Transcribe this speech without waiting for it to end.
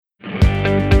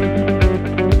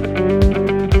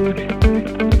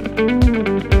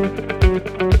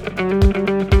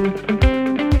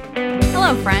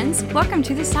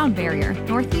to Sound Barrier,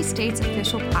 Northeast State's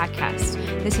official podcast.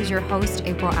 This is your host,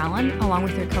 April Allen, along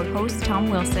with your co-host,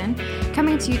 Tom Wilson,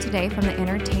 coming to you today from the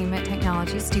Entertainment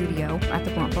Technology Studio at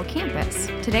the Blountville campus.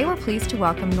 Today, we're pleased to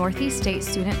welcome Northeast State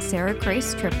student Sarah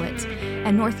Grace Triplett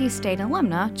and Northeast State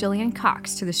alumna Jillian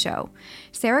Cox to the show.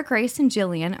 Sarah Grace and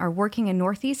Jillian are working in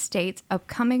Northeast State's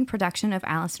upcoming production of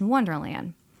Alice in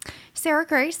Wonderland. Sarah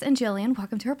Grace and Jillian,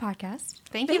 welcome to our podcast.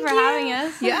 Thank you for having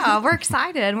us. Yeah, we're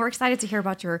excited. We're excited to hear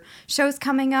about your shows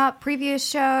coming up, previous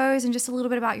shows, and just a little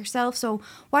bit about yourself. So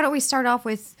why don't we start off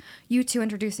with you two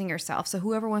introducing yourself? So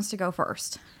whoever wants to go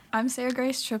first. I'm Sarah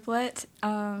Grace Triplett,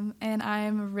 and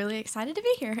I'm really excited to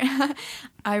be here.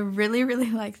 I really, really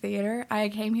like theater. I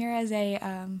came here as a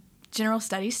general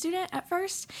studies student at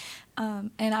first,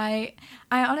 and I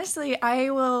honestly,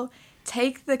 I will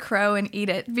take the crow and eat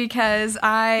it because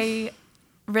I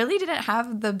really didn't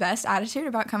have the best attitude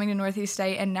about coming to Northeast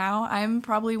State, and now I'm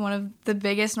probably one of the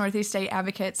biggest Northeast State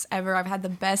advocates ever. I've had the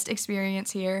best experience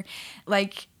here.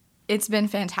 It's been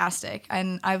fantastic,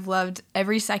 and I've loved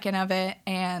every second of it,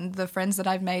 and the friends that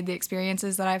I've made, the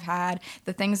experiences that I've had,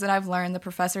 the things that I've learned, the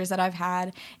professors that I've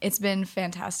had. It's been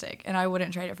fantastic, and I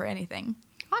wouldn't trade it for anything.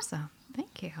 Awesome.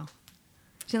 Thank you.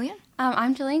 Jillian?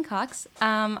 I'm Jillian Cox.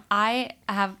 I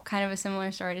have kind of a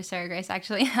similar story to Sarah Grace,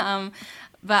 actually,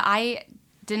 but I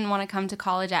didn't want to come to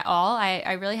college at all.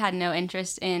 I really had no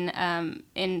interest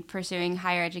in pursuing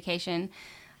higher education,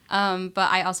 but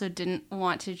I also didn't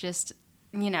want to just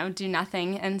do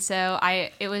nothing. And so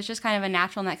it was just kind of a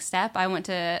natural next step. I went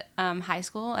to high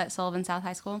school at Sullivan South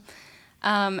High School,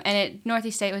 and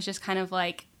Northeast State was just kind of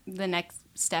like the next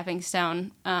stepping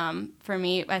stone for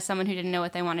me as someone who didn't know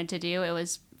what they wanted to do. It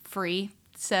was free.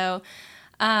 So,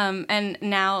 and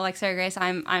now, like Sarah Grace,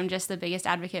 I'm just the biggest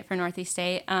advocate for Northeast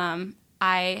State.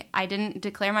 I didn't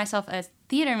declare myself a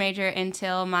theater major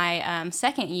until my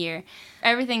second year.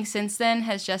 Everything since then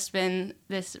has just been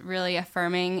this really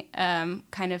affirming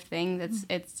kind of thing.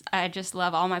 I just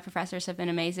love all my professors have been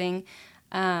amazing.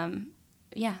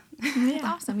 Yeah. That's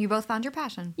awesome. You both found your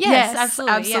passion. Yes,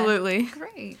 absolutely. Yeah.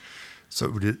 Great.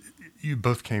 So you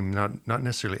both came not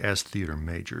necessarily as theater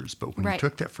majors, but when you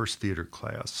took that first theater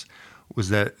class,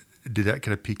 did that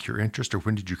kind of pique your interest, or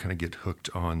when did you kind of get hooked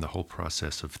on the whole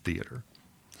process of theater?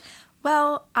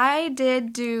 Well, I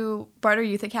did do Barter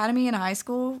Youth Academy in high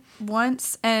school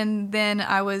once, and then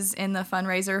I was in the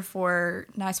fundraiser for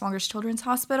Niswongers Children's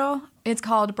Hospital. It's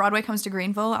called Broadway Comes to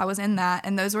Greenville. I was in that,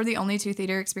 and those were the only two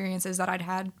theater experiences that I'd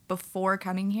had before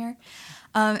coming here.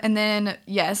 And then,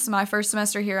 yes, my first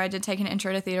semester here, I did take an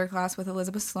intro to theater class with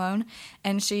Elizabeth Sloan,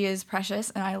 and she is precious,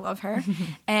 and I love her.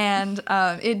 And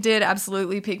it did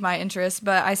absolutely pique my interest,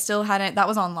 but I still hadn't, that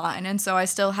was online, and so I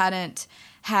still hadn't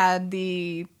had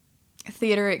the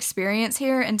theater experience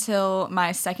here until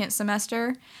my second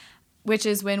semester, which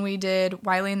is when we did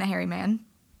Wiley and the Hairy Man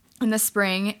in the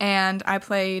spring, and I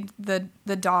played the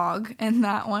dog in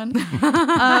that one,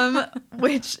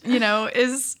 which,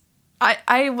 is...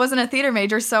 I wasn't a theater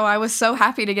major, so I was so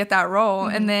happy to get that role.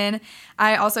 Mm-hmm. And then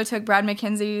I also took Brad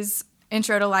McKenzie's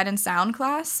Intro to Light and Sound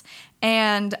class,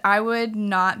 and I would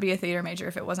not be a theater major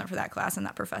if it wasn't for that class and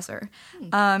that professor.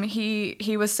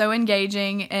 He was so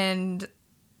engaging, and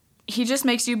he just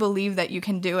makes you believe that you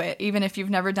can do it, even if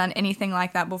you've never done anything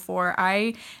like that before.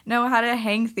 I know how to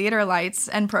hang theater lights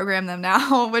and program them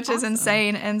now, which is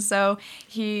insane. And so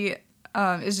he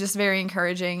is just very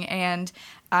encouraging, and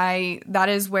that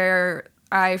is where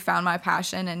I found my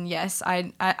passion. And yes,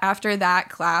 I after that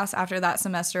class, after that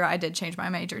semester, I did change my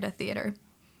major to theater.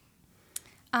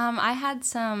 I had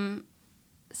some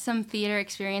theater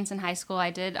experience in high school.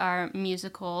 I did our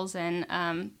musicals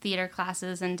and theater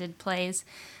classes and did plays.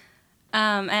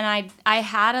 And I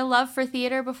had a love for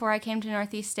theater before I came to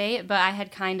Northeast State, but I had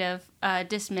kind of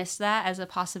dismissed that as a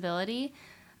possibility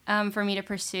for me to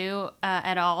pursue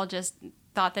at all. Just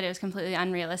thought that it was completely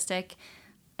unrealistic.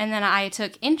 And then I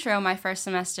took intro my first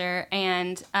semester,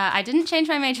 and I didn't change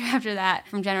my major after that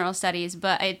from general studies,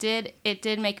 but it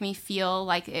did make me feel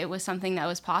like it was something that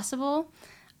was possible.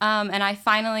 And I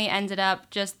finally ended up,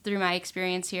 just through my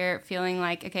experience here, feeling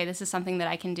like, okay, this is something that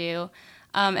I can do.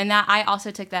 And that I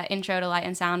also took that Intro to Light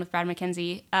and Sound with Brad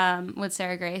McKenzie with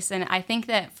Sarah Grace. And I think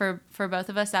that for both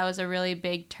of us, that was a really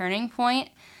big turning point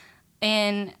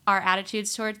in our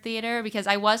attitudes toward theater, because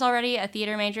I was already a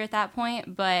theater major at that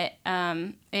point, but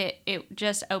it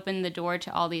just opened the door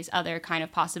to all these other kind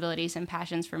of possibilities and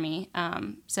passions for me.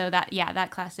 So that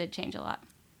class did change a lot.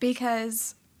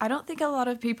 Because I don't think a lot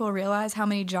of people realize how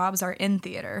many jobs are in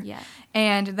theater. Yeah.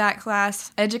 And that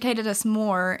class educated us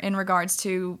more in regards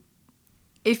to,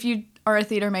 if you are a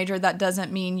theater major, that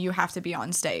doesn't mean you have to be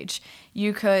on stage.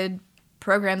 You could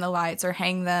program the lights or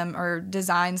hang them or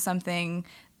design something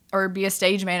or be a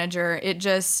stage manager. It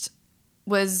just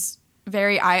was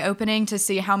very eye-opening to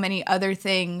see how many other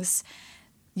things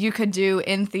you could do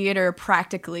in theater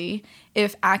practically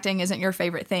if acting isn't your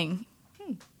favorite thing.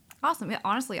 Awesome. Yeah,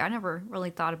 honestly, I never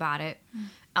really thought about it,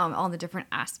 all the different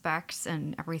aspects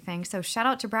and everything. So shout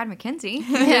out to Brad McKenzie.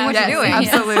 What you're doing.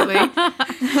 Absolutely.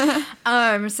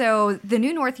 So the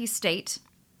new Northeast State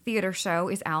theater show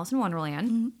is Alice in Wonderland.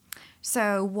 Mm-hmm.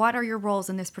 So what are your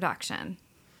roles in this production?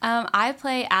 I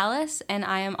play Alice, and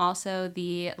I am also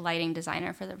the lighting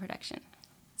designer for the production.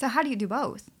 So how do you do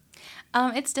both?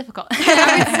 It's difficult.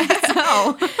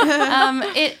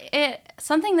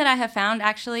 Something that I have found,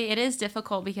 actually, it is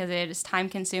difficult because it is time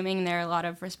consuming and there are a lot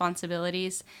of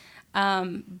responsibilities.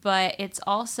 But it's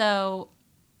also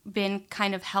been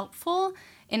kind of helpful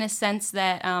in a sense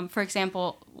that, for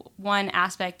example, one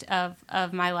aspect of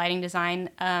my lighting design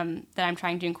that I'm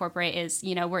trying to incorporate is,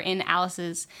 we're in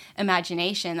Alice's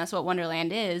imagination. That's what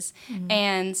Wonderland is. Mm-hmm.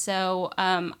 And so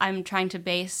I'm trying to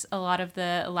base a lot of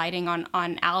the lighting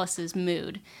on Alice's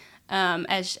mood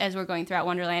as we're going throughout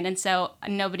Wonderland. And so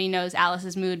nobody knows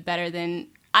Alice's mood better than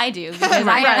I do, because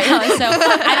I know Alice, so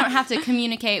I don't have to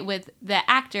communicate with the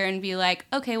actor and be like,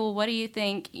 okay, well, what do you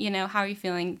think? How are you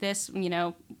feeling? This,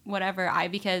 whatever.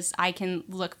 because I can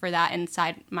look for that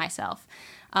inside myself.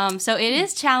 So it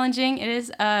is challenging. It is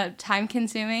time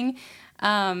consuming,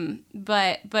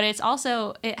 but it's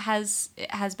also it has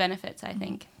benefits, I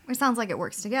think. It sounds like it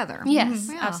works together. Yes,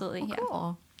 absolutely. Well,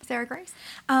 cool. Sarah Grace?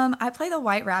 I play the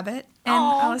White Rabbit in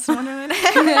Alice in Wonderland.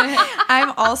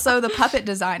 I'm also the puppet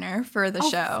designer for the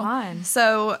show. Fun.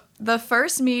 So the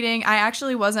first meeting, I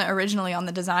actually wasn't originally on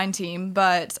the design team,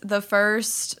 but the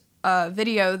first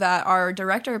video that our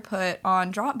director put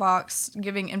on Dropbox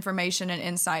giving information and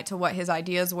insight to what his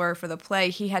ideas were for the play,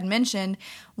 he had mentioned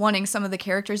wanting some of the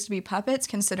characters to be puppets,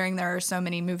 considering there are so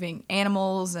many moving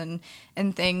animals and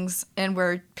things, and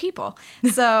we're people.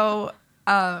 So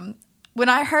when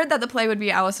I heard that the play would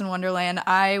be Alice in Wonderland,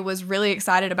 I was really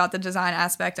excited about the design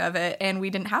aspect of it, and we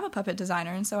didn't have a puppet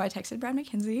designer, and so I texted Brad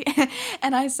McKenzie,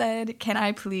 and I said, can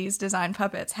I please design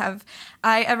puppets? Have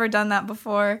I ever done that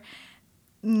before?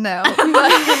 No.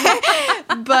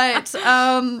 But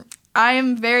I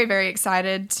am very, very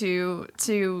excited to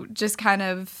just kind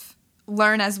of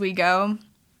learn as we go.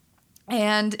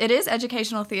 And it is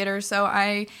educational theater, so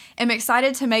I am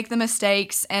excited to make the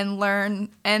mistakes and learn.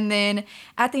 And then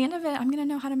at the end of it, I'm going to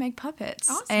know how to make puppets.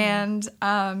 Awesome. And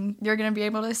you're going to be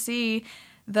able to see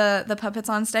the puppets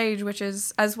on stage, which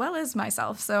is as well as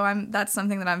myself. So that's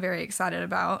something that I'm very excited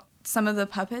about. Some of the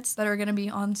puppets that are going to be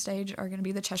on stage are going to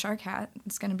be the Cheshire Cat.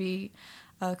 It's going to be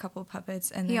a couple of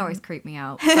puppets. And he always creeped me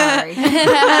out. Sorry. He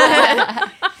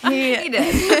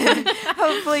did.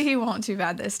 Hopefully he won't too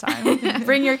bad this time.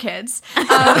 Bring your kids. So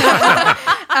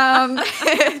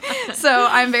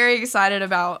I'm very excited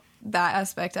about that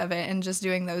aspect of it and just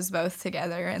doing those both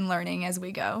together and learning as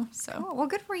we go. So cool. Well,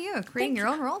 good for you, creating your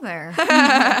own role there.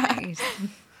 Nice.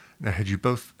 Now, had you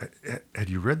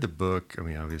read the book? I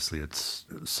mean, obviously,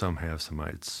 some have, some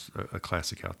might. It's a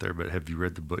classic out there. But have you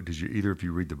read the book? Did either of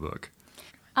you read the book?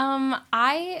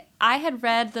 I had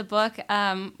read the book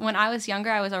when I was younger.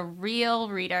 I was a real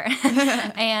reader,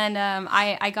 and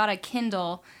I got a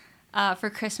Kindle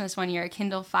for Christmas one year, a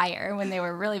Kindle Fire, when they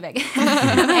were really big, and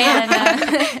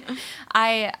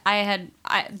I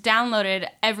downloaded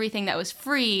everything that was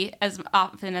free as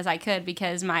often as I could,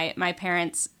 because my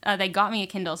parents they got me a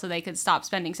Kindle so they could stop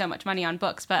spending so much money on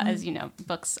books. But as you know,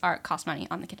 books cost money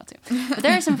on the Kindle too. But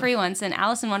there are some free ones, and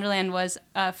Alice in Wonderland was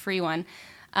a free one.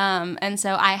 And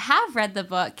so I have read the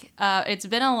book. It's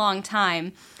been a long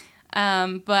time,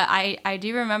 but I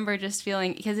do remember just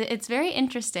feeling, because it's very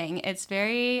interesting. It's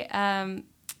very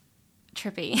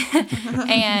trippy.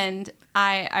 And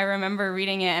I remember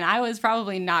reading it, and I was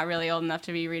probably not really old enough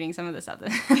to be reading some of this stuff.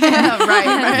 Right.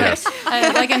 Yes. I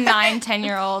was like a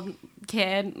 9-10-year-old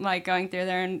kid, like going through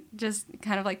there and just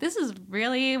kind of like, this is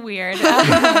really weird.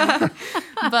 But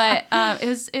it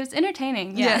was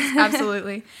entertaining. Yeah. Yes,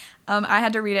 absolutely. I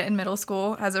had to read it in middle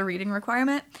school as a reading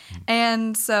requirement.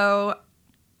 And so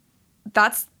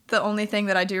that's the only thing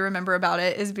that I do remember about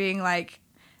it, is being like,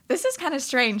 this is kind of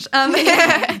strange.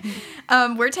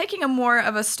 We're taking a more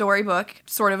of a storybook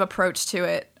sort of approach to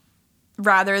it,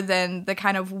 rather than the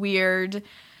kind of weird,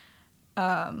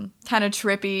 kind of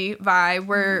trippy vibe.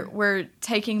 We're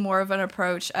taking more of an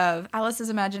approach of Alice's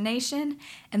imagination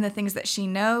and the things that she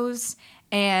knows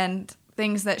and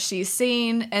things that she's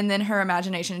seen, and then her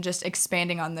imagination just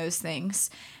expanding on those things.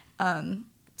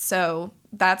 So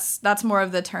that's more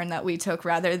of the turn that we took,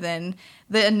 rather than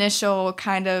the initial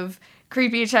kind of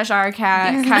creepy Cheshire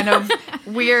Cat kind of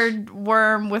weird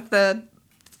worm with the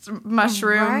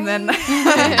mushroom. Then the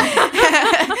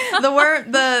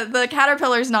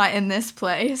caterpillar's not in this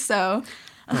play, so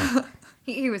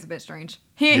he was a bit strange.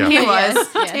 He was.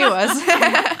 Yes. He was.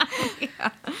 Yeah.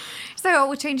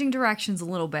 So, changing directions a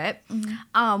little bit,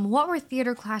 what were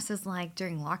theater classes like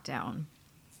during lockdown?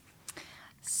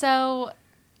 So,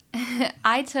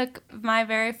 I took my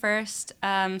very first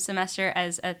semester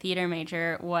as a theater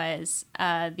major was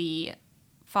the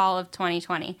fall of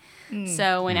 2020.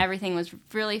 So, when everything was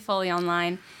really fully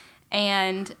online.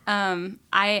 And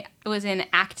I was in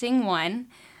Acting 1,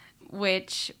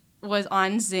 which was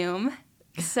on Zoom.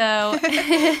 So,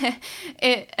 I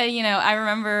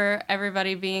remember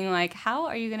everybody being like, how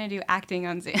are you going to do acting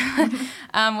on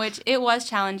Zoom? Which it was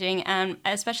challenging,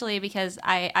 especially because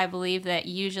I believe that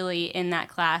usually in that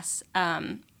class,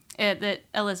 that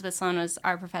Elizabeth Sloan was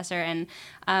our professor, and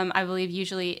I believe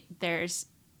usually there's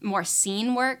more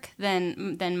scene work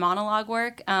than monologue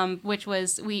work, which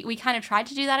was, we kind of tried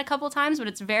to do that a couple times, but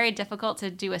it's very difficult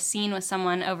to do a scene with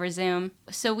someone over Zoom.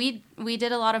 So we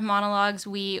did a lot of monologues.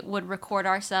 We would record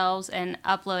ourselves and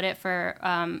upload it for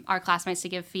our classmates to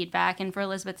give feedback and for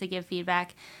Elizabeth to give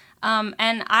feedback. And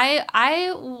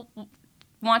I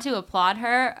want to applaud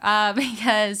her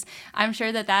because I'm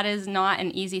sure that is not an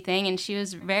easy thing, and she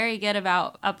was very good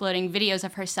about uploading videos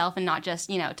of herself and not just,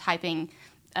 typing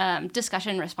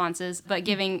discussion responses, but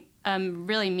giving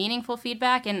really meaningful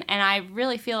feedback. And I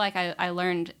really feel like I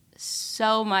learned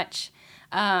so much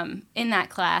in that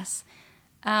class.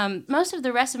 Most of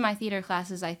the rest of my theater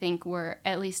classes, I think, were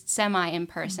at least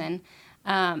semi-in-person.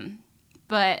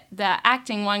 But the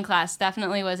Acting 1 class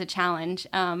definitely was a challenge,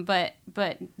 but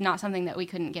not something that we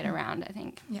couldn't get around, I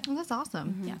think. Yeah. Well, that's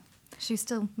awesome. Yeah. She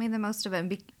still made the most of it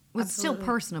and was still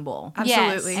personable.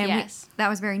 Absolutely. Yes. That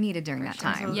was very needed during that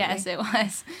time. Absolutely. Yes, it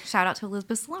was. Shout out to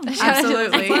Elizabeth Sloan.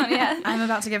 Absolutely. Yeah. I'm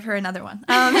about to give her another one.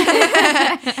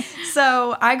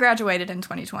 So I graduated in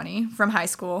 2020 from high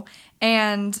school.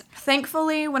 And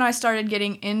thankfully, when I started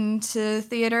getting into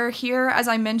theater here, as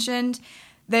I mentioned,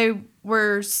 they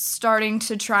were starting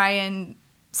to try and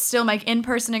still make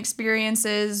in-person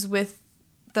experiences with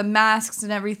the masks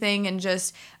and everything and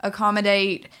just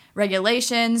accommodate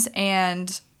regulations,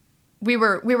 and we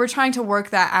were trying to work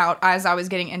that out as I was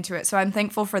getting into it. So I'm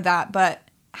thankful for that. But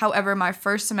however, my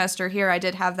first semester here, I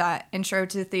did have that intro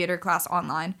to theater class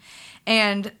online,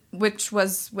 and which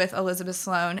was with Elizabeth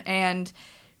Sloan. And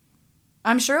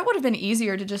I'm sure it would have been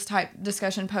easier to just type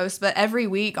discussion posts, but every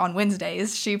week on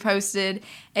Wednesdays, she posted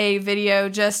a video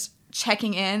just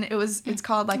checking in. It's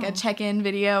called like a check-in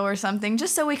video or something,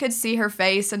 just so we could see her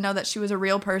face and know that she was a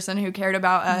real person who cared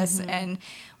about us and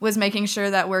was making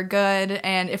sure that we're good,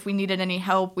 and if we needed any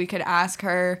help, we could ask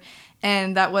her,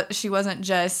 and that she wasn't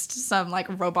just some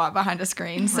like robot behind a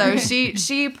screen. So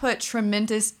she put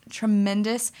tremendous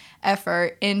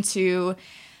effort into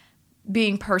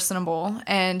being personable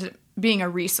and being a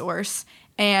resource,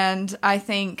 and I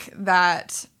think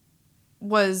that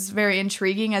was very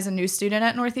intriguing as a new student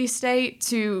at Northeast State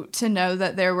to know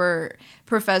that there were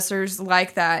professors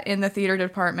like that in the theater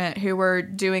department who were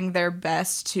doing their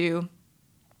best to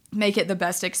make it the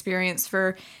best experience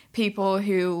for people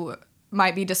who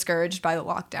might be discouraged by the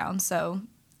lockdown. So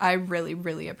I really,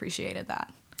 really appreciated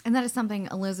that. And that is something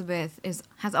Elizabeth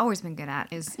has always been good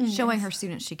at, is showing her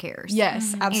students she cares.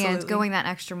 Yes, absolutely. And going that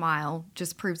extra mile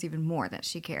just proves even more that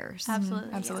she cares.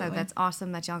 Absolutely. Absolutely. So that's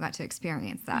awesome that y'all got to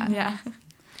experience that. Yeah.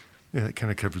 Yeah, that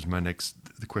kind of covers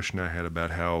the question I had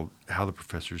about how the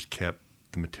professors kept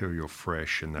the material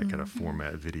fresh in that kind of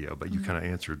format video. But you kind of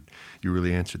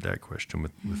really answered that question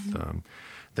with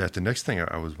that. The next thing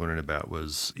I was wondering about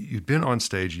was, you'd been on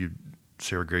stage,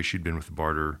 Sarah Grace, you'd been with the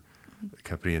Barter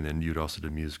Company, and then you'd also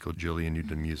done musical. Jillian, you'd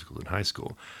done musicals in high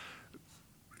school.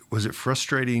 Was it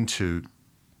frustrating to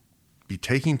be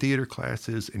taking theater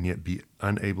classes and yet be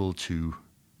unable to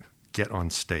get on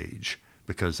stage?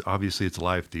 Because obviously it's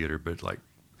live theater, but like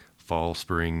fall,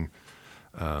 spring,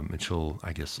 until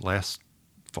I guess last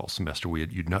fall semester,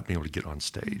 you'd not been able to get on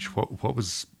stage. What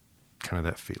was kind of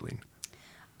that feeling?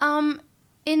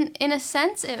 In a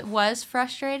sense, it was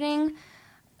frustrating.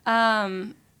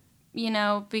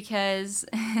 Because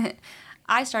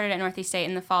I started at Northeast State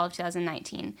in the fall of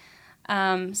 2019.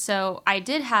 So I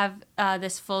did have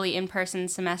this fully in-person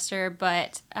semester,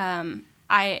 but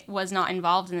I was not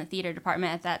involved in the theater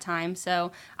department at that time.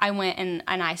 So I went and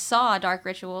I saw Dark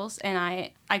Rituals, and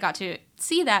I got to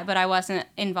see that, but I wasn't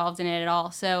involved in it at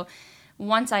all. So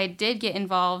once I did get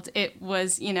involved, it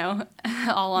was,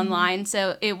 all online.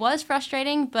 So it was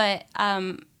frustrating, but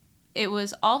it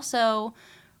was also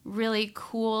really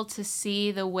cool to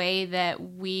see the way that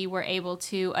we were able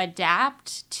to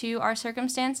adapt to our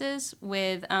circumstances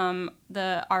with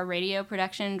our radio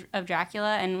production of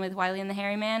Dracula and with Wily and the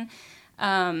Hairy Man.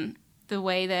 The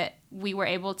way that we were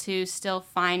able to still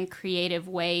find creative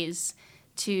ways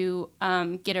to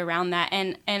get around that.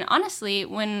 And honestly,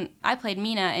 when I played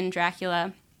Mina in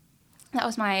Dracula, that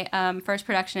was my first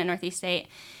production at Northeast State.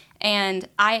 And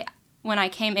when I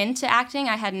came into acting,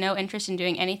 I had no interest in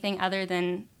doing anything other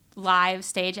than live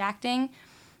stage acting.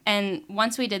 And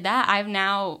once we did that, I've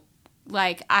now,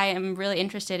 I am really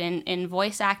interested in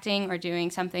voice acting or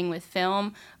doing something with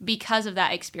film because of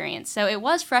that experience. So it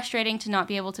was frustrating to not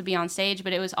be able to be on stage,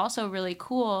 but it was also really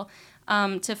cool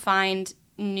to find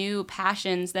new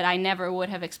passions that I never would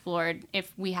have explored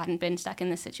if we hadn't been stuck in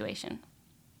this situation.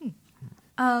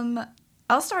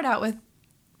 I'll start out with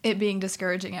it being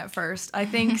discouraging at first. I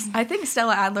think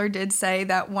Stella Adler did say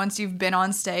that once you've been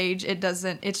on stage,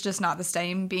 it's just not the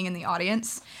same being in the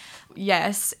audience.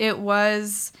 Yes, it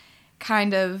was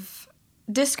kind of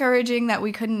discouraging that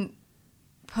we couldn't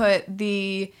put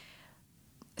the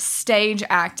stage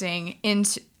acting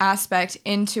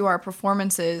into our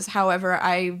performances. However,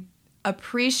 I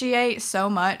appreciate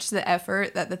so much the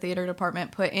effort that the theater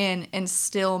department put in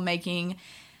still making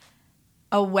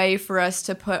a way for us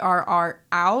to put our art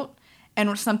out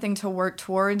and something to work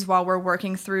towards while we're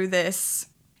working through this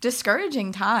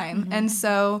discouraging time. Mm-hmm. And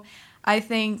so I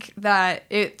think that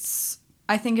it's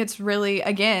really,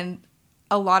 again,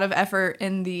 a lot of effort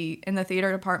in the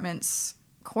theater department's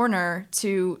corner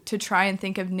to try and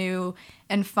think of new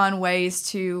and fun ways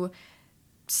to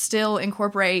still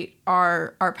incorporate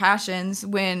our passions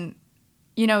when,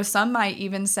 some might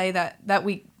even say that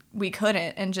we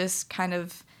couldn't and just kind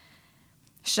of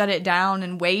shut it down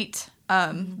and wait.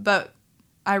 But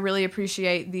I really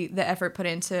appreciate the effort put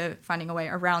into finding a way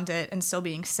around it and still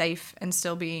being safe and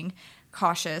still being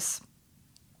cautious.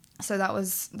 So that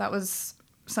was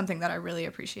something that I really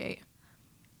appreciate.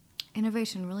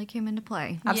 Innovation really came into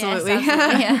play. Absolutely. Yes,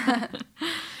 absolutely. Yeah.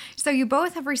 So you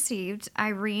both have received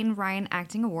Irene Ryan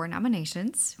Acting Award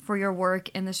nominations for your work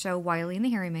in the show Wily and the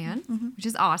Hairy Man, which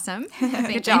is awesome.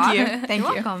 Good job. Thank you. Thank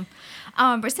you. You're welcome.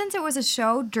 But since it was a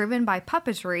show driven by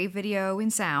puppetry, video,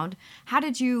 and sound, how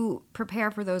did you prepare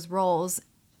for those roles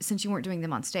since you weren't doing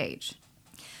them on stage?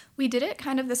 We did it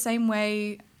kind of the same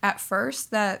way at first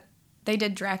that they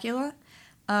did Dracula.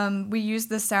 We used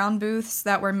the sound booths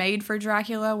that were made for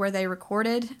Dracula where they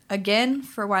recorded again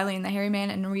for Wily and the Hairy Man,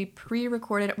 and we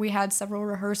pre-recorded. We had several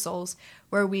rehearsals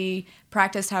where we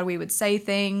practiced how we would say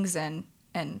things and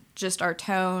just our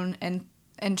tone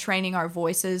and training our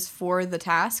voices for the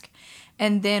task.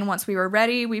 And then once we were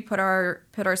ready, we put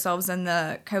ourselves in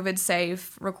the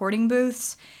COVID-safe recording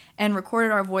booths and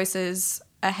recorded our voices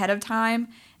ahead of time.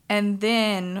 And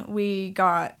then we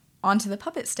got onto the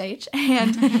puppet stage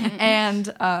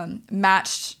and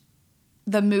matched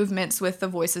the movements with the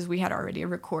voices we had already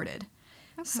recorded.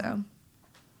 Okay. So,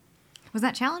 was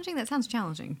that challenging? That sounds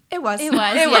challenging. It was. It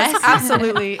was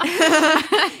absolutely.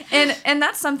 and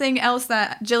that's something else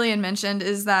that Jillian mentioned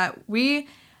is that we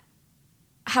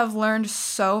have learned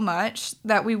so much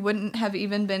that we wouldn't have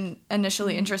even been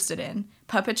initially interested in.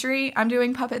 Puppetry, I'm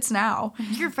doing puppets now.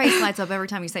 Your face lights up every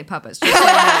time you say puppets.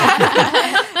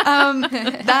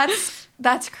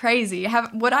 That's crazy.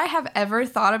 Would I have ever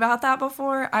thought about that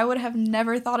before? I would have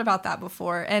never thought about that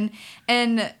before. And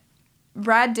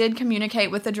Brad did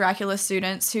communicate with the Dracula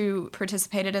students who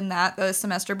participated in that the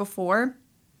semester before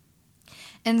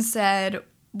and said,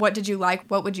 what did you like?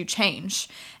 What would you change?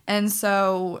 And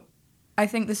so I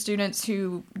think the students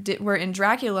who were in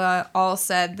Dracula all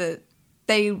said that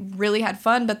they really had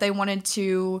fun, but they wanted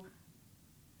to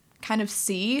kind of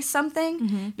see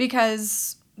something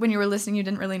because when you were listening, you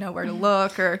didn't really know where to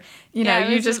look or, you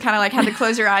just kind of like had to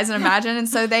close your eyes and imagine. And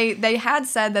so they had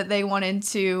said that they wanted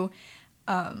to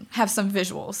have some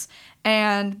visuals.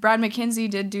 And Brad McKenzie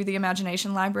did do the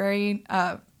Imagination Library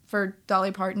for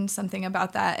Dolly Parton, something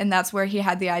about that. And that's where he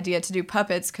had the idea to do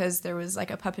puppets because there was like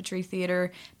a puppetry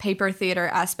theater, paper theater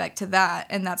aspect to that.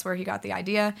 And that's where he got the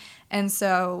idea. And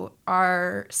so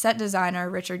our set designer,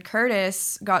 Richard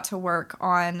Curtis, got to work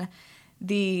on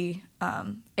the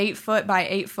 8-foot by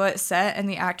 8-foot set, and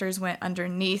the actors went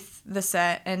underneath the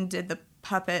set and did the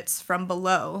puppets from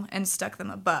below and stuck them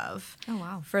above. Oh,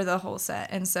 wow. For the whole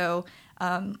set. And so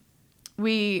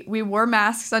we wore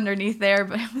masks underneath there,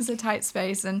 but it was a tight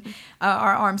space, and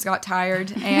our arms got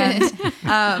tired, and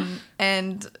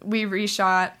we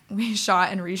shot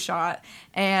and reshot,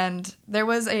 and there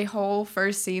was a whole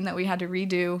first scene that we had to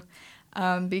redo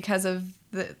because of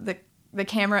the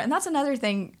camera. And that's another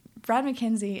thing Brad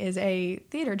McKenzie is a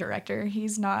theater director.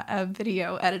 He's not a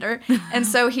video editor. And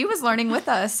so he was learning with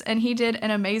us, and he did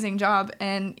an amazing job.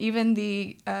 And even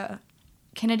the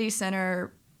Kennedy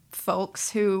Center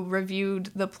folks who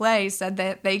reviewed the play said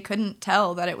that they couldn't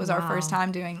tell that it was our first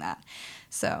time doing that.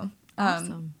 So,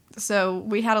 awesome. So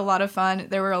we had a lot of fun.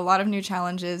 There were a lot of new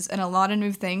challenges and a lot of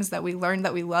new things that we learned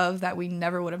that we love that we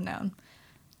never would have known.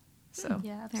 So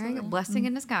Yeah, There you go. Blessing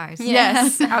in disguise.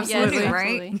 yes, absolutely. Yes,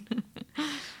 Right?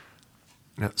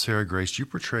 Now, Sarah Grace, you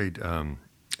portrayed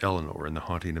Eleanor in The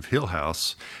Haunting of Hill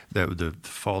House, that the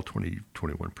fall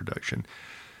 2021 production.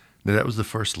 Now, that was the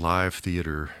first live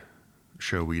theater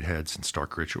show we'd had since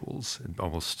Dark Rituals, in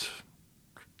almost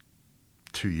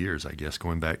 2 years, I guess,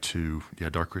 going back to,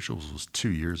 Dark Rituals was 2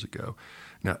 years ago.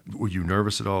 Now, were you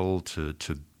nervous at all to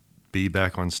be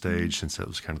back on stage, since that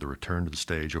was kind of the return to the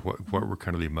stage, or what were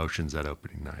kind of the emotions that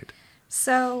opening night?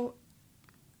 So,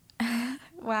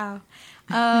 wow.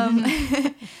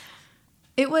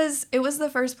 It was the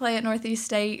first play at Northeast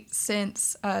State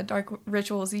since Dark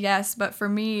Rituals, yes, but for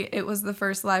me, it was the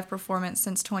first live performance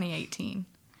since 2018.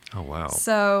 Oh, wow.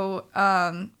 So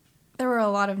there were a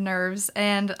lot of nerves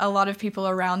and a lot of people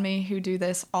around me who do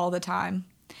this all the time.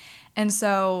 And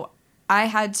so I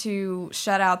had to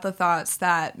shut out the thoughts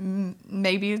that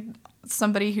maybe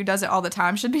somebody who does it all the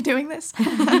time should be doing this. And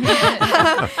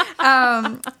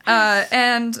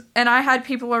I had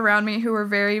people around me who were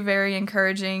very, very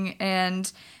encouraging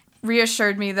and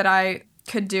reassured me that I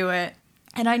could do it.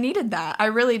 And I needed that. I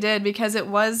really did, because it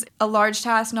was a large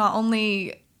task, not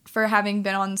only for having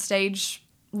been on stage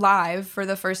live for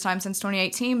the first time since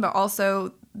 2018, but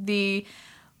also the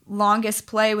longest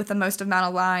play with the most amount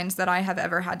of lines that I have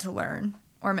ever had to learn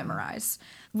or memorize.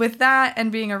 With that,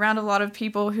 and being around a lot of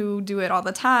people who do it all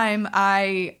the time,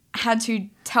 I had to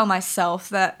tell myself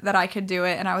that I could do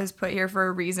it, and I was put here for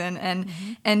a reason,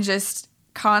 and just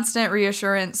constant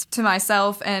reassurance to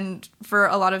myself and for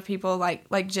a lot of people like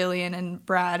Jillian and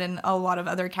Brad and a lot of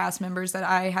other cast members that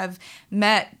I have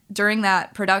met during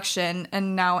that production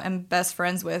and now am best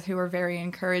friends with, who are very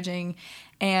encouraging,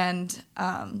 and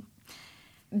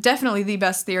definitely the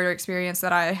best theater experience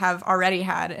that I have already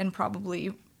had and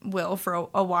probably will for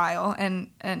a while, and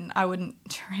I wouldn't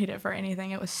trade it for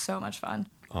anything. It was so much fun.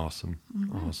 Awesome.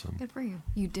 Awesome. Good for you.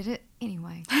 You did it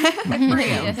anyway. Good for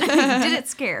you. You did it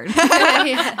scared.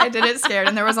 I did it scared,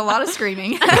 and there was a lot of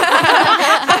screaming.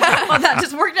 Well, that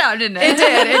just worked out, didn't it?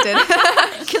 It did.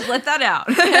 Could let that out.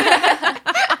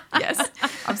 Yes,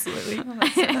 absolutely.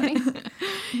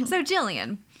 So,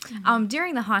 Jillian,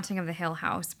 during the Haunting of the Hill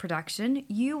House production,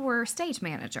 you were stage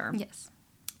manager. Yes.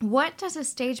 What does a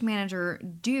stage manager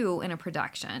do in a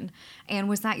production? And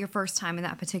was that your first time in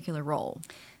that particular role?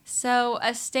 So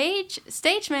a stage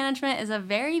management is a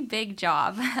very big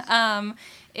job.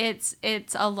 It's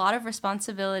a lot of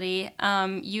responsibility.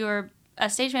 A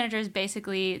stage manager is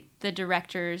basically the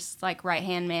director's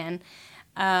right-hand man.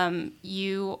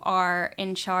 You are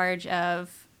in charge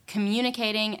of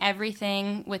communicating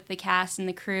everything with the cast and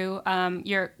the crew.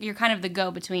 You're kind of the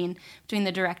go-between between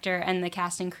the director and the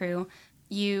cast and crew.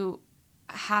 You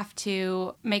have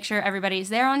to make sure everybody's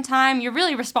there on time. You're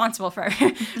really responsible for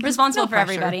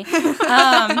everybody.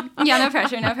 No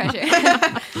pressure.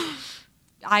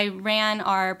 I ran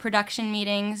our production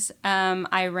meetings.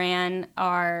 I ran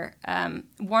our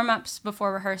warm-ups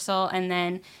before rehearsal, and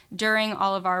then during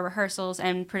all of our rehearsals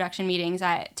and production meetings,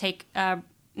 I take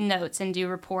notes and do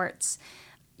reports.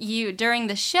 During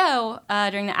the show,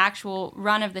 during the actual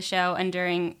run of the show, and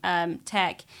during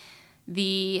tech,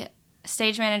 the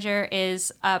stage manager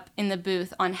is up in the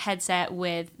booth on headset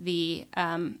with the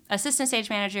assistant stage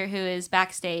manager, who is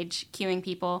backstage cueing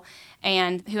people,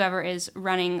 and whoever is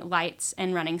running lights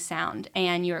and running sound,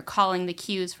 and you're calling the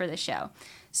cues for the show.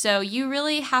 So you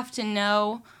really have to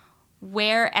know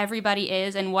where everybody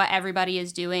is and what everybody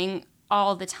is doing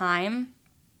all the time.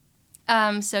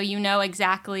 So you know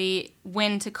exactly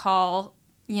when to call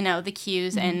the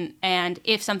cues, and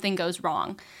if something goes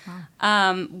wrong,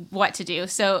 what to do.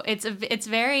 So it's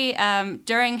very,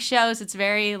 during shows, it's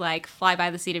very fly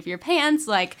by the seat of your pants.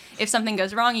 If something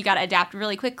goes wrong, you got to adapt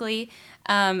really quickly,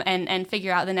 and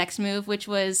figure out the next move, which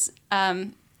was,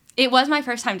 it was my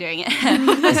first time doing it.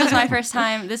 This was my first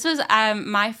time. This was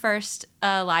my first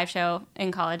live show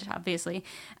in college, obviously.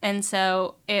 And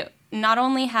so it not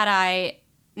only had I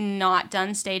not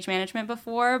done stage management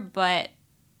before, but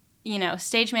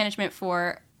stage management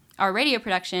for our radio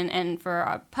production and for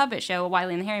our puppet show,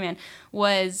 Wiley and the Hairy Man,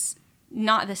 was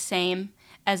not the same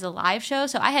as a live show.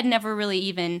 So I had never really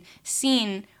even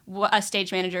seen a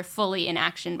stage manager fully in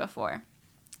action before.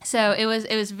 So it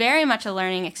was very much a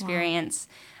learning experience.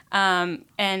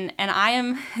 And I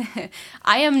am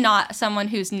I am not someone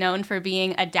who's known for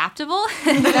being adaptable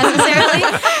necessarily.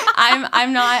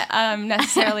 I'm not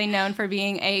necessarily known for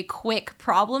being a quick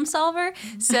problem solver.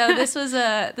 So this was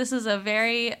a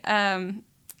very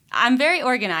I'm very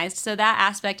organized, so that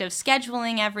aspect of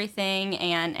scheduling everything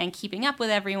and keeping up with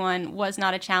everyone was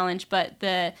not a challenge, but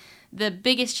the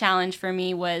biggest challenge for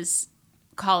me was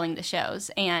calling the shows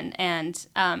and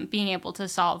being able to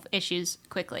solve issues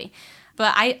quickly.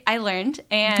 But I learned,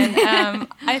 and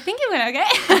I think it went okay.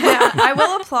 Yeah, I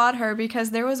will applaud her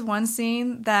because there was one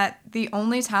scene that the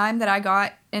only time that I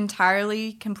got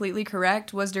entirely, completely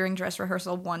correct was during dress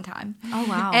rehearsal one time. Oh,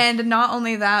 wow. And not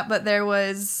only that, but there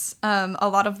was a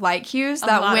lot of light cues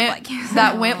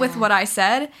that went with what I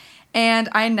said. And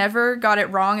I never got it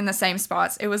wrong in the same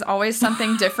spots. It was always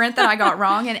something different that I got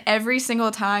wrong. And every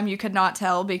single time you could not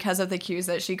tell because of the cues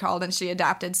that she called, and she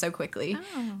adapted so quickly.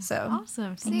 Oh, so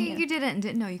awesome. See, you did it and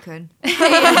didn't know you could.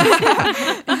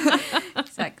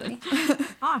 Exactly.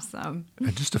 Awesome.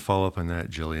 And just to follow up on that,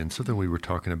 Jillian, something we were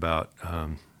talking about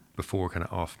before, kind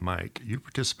of off mic, you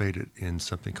participated in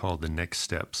something called the Next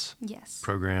Steps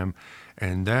program.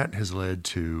 And that has led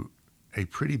to a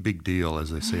pretty big deal, as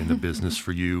they say in the business,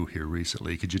 for you here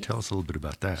recently. Could you tell us a little bit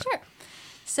about that? Sure.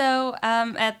 So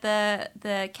at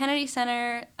the Kennedy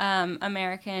Center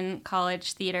American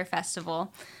College Theater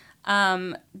Festival,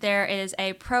 there is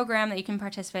a program that you can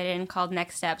participate in called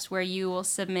Next Steps, where you will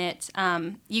submit,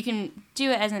 you can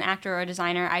do it as an actor or a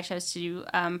designer. I chose to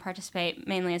participate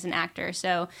mainly as an actor.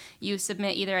 So you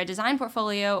submit either a design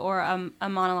portfolio or a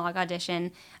monologue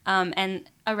audition and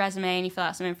a resume, and you fill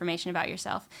out some information about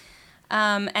yourself.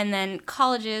 And then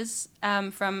colleges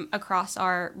from across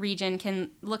our region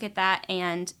can look at that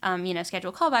and,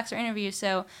 schedule callbacks or interviews.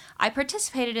 So I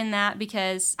participated in that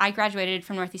because I graduated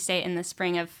from Northeast State in the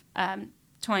spring of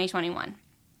 2021.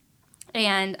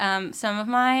 And some of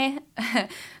my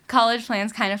college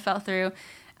plans kind of fell through,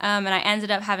 and I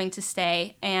ended up having to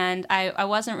stay. And I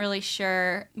wasn't really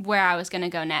sure where I was going to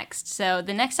go next. So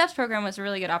the Next Steps program was a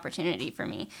really good opportunity for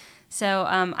me. So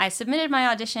I submitted my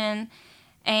audition,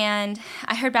 and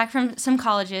I heard back from some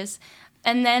colleges,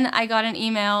 and then I got an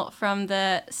email from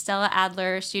the Stella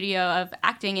Adler Studio of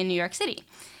Acting in New York City,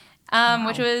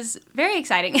 which was very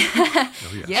exciting.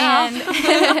 Oh, yeah.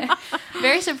 And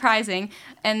very surprising.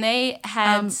 And they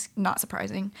had... not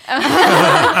surprising.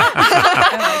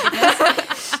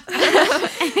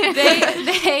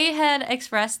 They had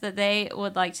expressed that they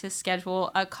would like to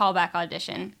schedule a callback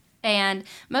audition. And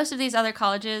most of these other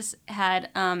colleges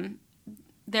had...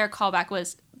 their callback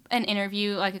was an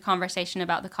interview, like a conversation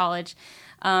about the college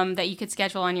that you could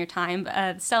schedule on your time.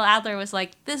 Stella Adler was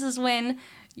like, this is when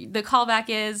the callback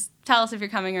is, tell us if you're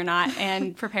coming or not,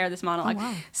 and prepare this monologue. Oh,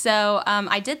 wow. So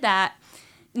I did that.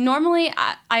 Normally,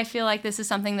 I feel like this is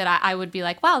something that I would be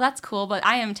like, wow, that's cool, but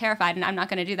I am terrified, and I'm not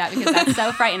going to do that because that's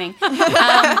so frightening.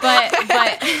 But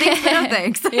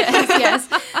thanks. Yes.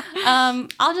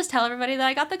 I'll just tell everybody that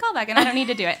I got the callback, and I don't need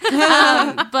to do it.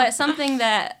 But something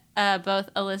that both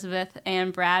Elizabeth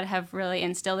and Brad have really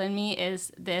instilled in me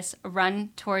is this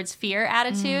run towards fear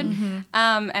attitude. Mm-hmm.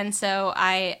 And so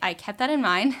I kept that in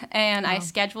mind, and I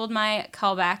scheduled my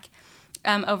callback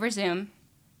over Zoom.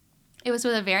 It was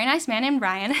with a very nice man named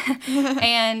Ryan,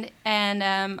 and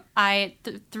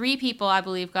three people, I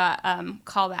believe, got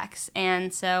callbacks.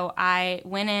 And so I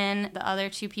went in, the other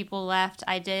two people left.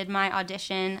 I did my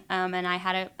audition, and I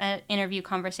had an interview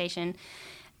conversation.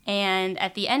 And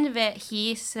at the end of it,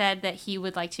 he said that he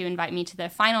would like to invite me to the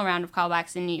final round of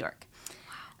callbacks in New York.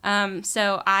 Wow.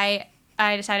 So I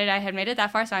decided I had made it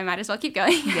that far, so I might as well keep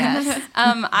going. Yes.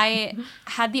 I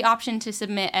had the option to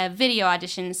submit a video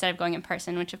audition instead of going in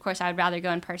person, which, of course, I would rather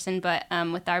go in person. But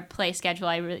with our play schedule,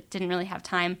 I didn't really have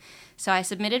time. So I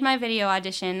submitted my video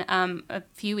audition a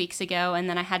few weeks ago, and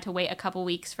then I had to wait a couple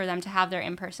weeks for them to have their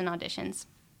in-person auditions.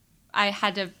 I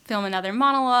had to film another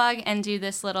monologue and do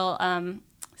this little...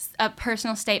 a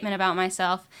personal statement about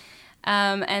myself.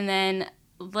 And then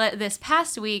this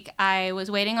past week, I was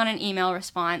waiting on an email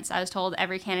response. I was told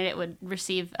every candidate would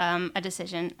receive a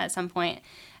decision at some point.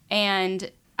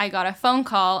 And I got a phone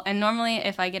call. And normally,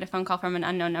 if I get a phone call from an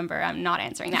unknown number, I'm not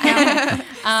answering that.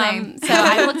 Same. So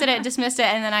I looked at it, dismissed it,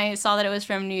 and then I saw that it was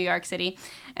from New York City.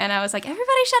 And I was like,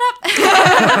 everybody shut up.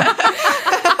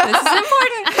 This is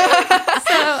important.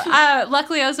 So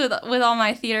luckily I was with all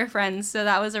my theater friends, so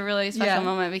that was a really special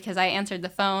moment because I answered the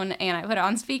phone and I put it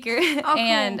on speaker. Oh,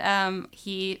 and cool.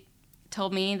 He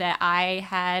told me that I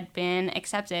had been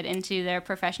accepted into their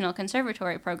professional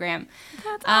conservatory program.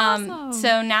 That's awesome.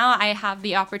 So now I have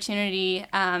the opportunity,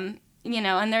 and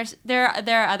there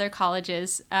are other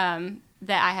colleges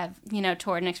that I have,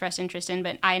 toured and expressed interest in,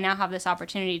 but I now have this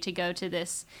opportunity to go to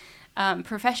this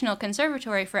professional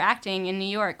conservatory for acting in New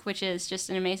York, which is just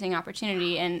an amazing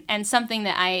opportunity and something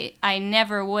that I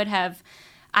never would have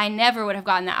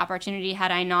gotten that opportunity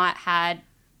had I not had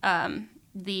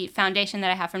the foundation that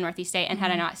I have from Northeast State, and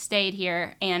had I not stayed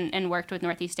here and worked with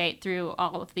Northeast State through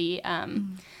all of the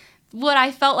what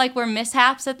I felt like were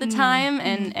mishaps at the time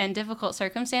and difficult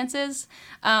circumstances,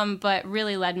 but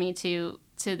really led me to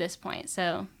this point.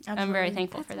 So Absolutely. I'm very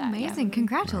thankful for that. Amazing. Yeah.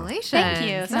 Congratulations. Thank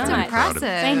you so much. That's impressive.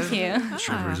 Thank you.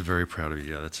 Sure, was very proud of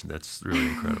you. Yeah, that's really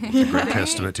incredible. It's a great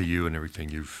testament to you and everything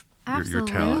your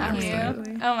talent and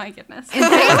everything. Oh my goodness.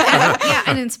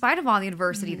 And in spite of all the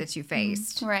adversity that you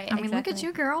faced. Right. I mean, look at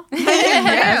you, girl.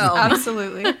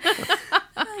 Absolutely.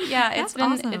 Yeah, it's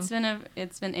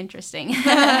been interesting.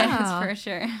 That's for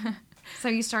sure. So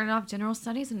you started off general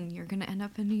studies, and you're going to end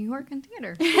up in New York in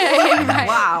theater. Right.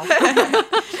 Wow.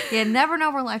 You never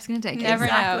know where life's going to take you.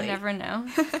 Never know.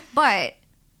 But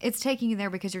it's taking you there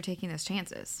because you're taking those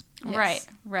chances. Yes.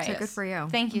 Right. So good for you.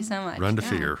 Thank you so much. Run to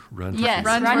fear. Run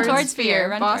towards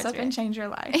fear. Boss up and change your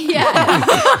life. Yeah.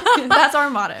 That's our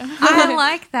motto. I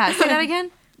like that. Say that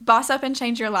again. Boss up and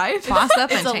change your life. Boss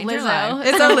up and change your life.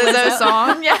 It's a Lizzo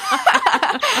song. Yeah.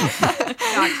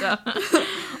 Gotcha.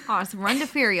 Awesome. Run to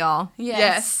fear, y'all.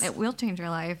 Yes. It will change your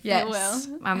life. Yes.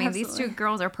 It will. I mean, These two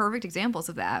girls are perfect examples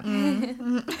of that.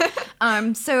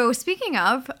 So speaking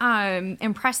of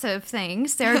impressive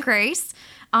things, Sarah Grace,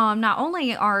 not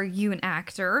only are you an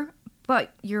actor,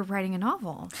 but you're writing a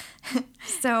novel.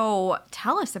 So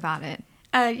tell us about it.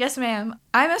 Yes, ma'am.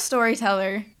 I'm a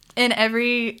storyteller in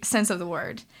every sense of the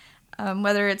word,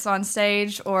 whether it's on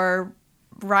stage or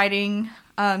writing.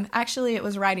 Actually, it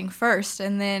was writing first,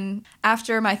 and then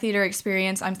after my theater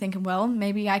experience, I'm thinking, well,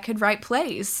 maybe I could write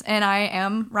plays, and I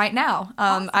am right now.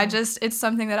 Awesome. It's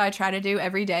something that I try to do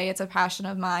every day. It's a passion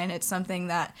of mine. It's something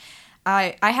that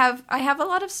I have a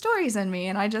lot of stories in me,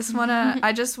 and I just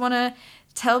wanna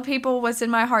tell people what's in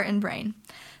my heart and brain.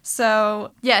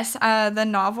 So yes, the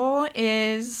novel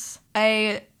is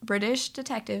a British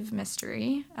detective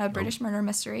mystery, a British murder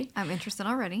mystery. I'm interested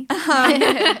already.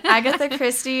 Agatha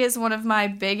Christie is one of my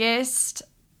biggest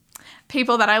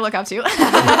people that I look up to.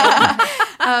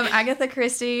 Agatha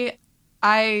Christie,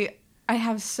 I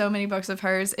have so many books of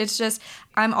hers. It's just,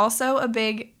 I'm also a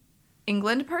big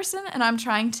England person, and I'm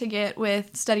trying to get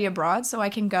with study abroad so I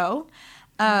can go.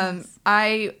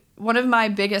 One of my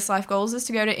biggest life goals is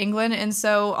to go to England, and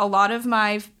so a lot of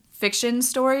my fiction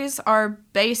stories are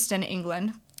based in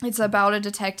England. It's about a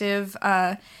detective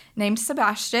named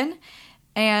Sebastian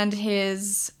and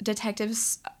his detective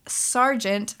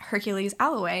sergeant, Hercules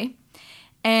Alloway.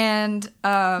 And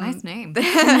nice name.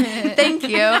 Thank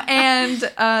you. And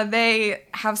they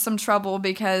have some trouble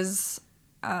because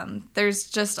there's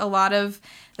just a lot of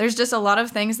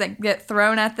things that get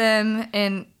thrown at them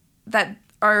and that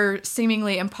are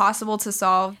seemingly impossible to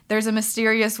solve. There's a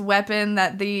mysterious weapon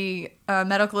that the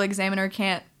medical examiner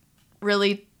can't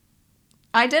really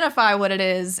identify what it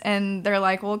is, and they're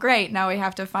like, well, great, now we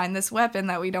have to find this weapon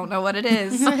that we don't know what it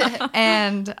is.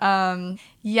 And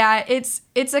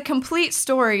it's a complete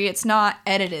story. It's not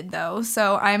edited though,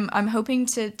 so I'm hoping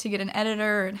to get an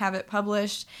editor and have it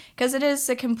published, because it is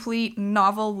a complete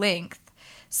novel length.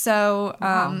 So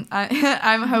Wow.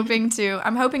 I'm hoping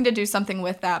to do something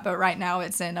with that, but right now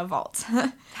it's in a vault.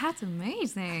 That's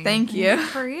amazing. Thank you. Good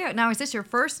for you. Now, is this your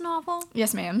first novel?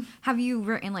 Yes, ma'am. Have you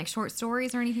written like short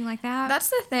stories or anything like that? That's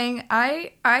the thing.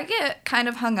 I get kind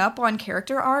of hung up on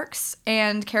character arcs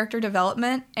and character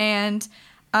development, and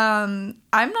I'm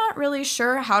not really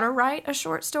sure how to write a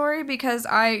short story, because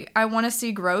I want to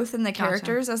see growth in the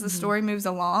characters as the story moves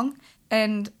along.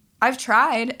 And I've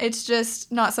tried. It's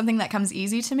just not something that comes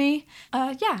easy to me.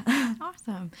 Yeah.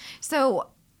 Awesome. So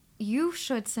you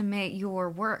should submit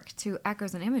your work to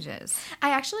Echoes and Images.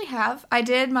 I actually have. I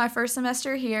did my first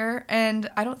semester here, and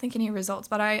I don't think any results,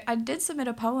 but I did submit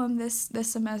a poem this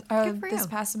semester, this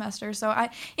past semester. So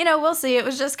we'll see. It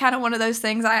was just kind of one of those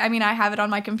things. I mean, I have it on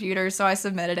my computer, so I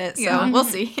submitted it. So we'll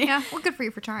see. Yeah. Well, good for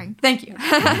you for trying. Thank you.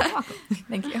 You're welcome.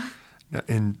 Thank you. Now,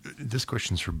 and this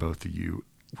question's for both of you.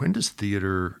 When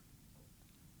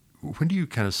do you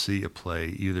kind of see a play,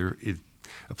 either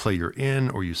a play you're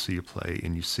in, or you see a play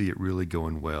and you see it really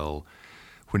going well,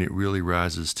 when it really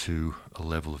rises to a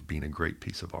level of being a great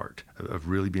piece of art, of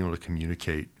really being able to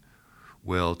communicate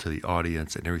well to the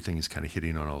audience and everything is kind of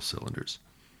hitting on all cylinders?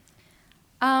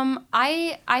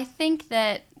 I think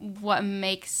that what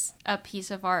makes a piece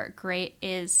of art great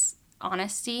is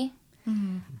honesty.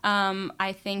 Mm-hmm.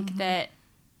 I think that,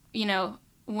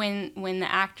 when the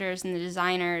actors and the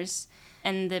designers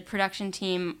and the production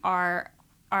team are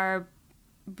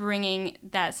bringing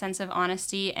that sense of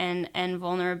honesty and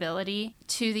vulnerability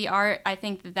to the art, I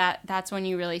think that's when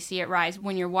you really see it rise.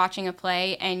 When you're watching a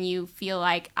play and you feel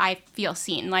like, I feel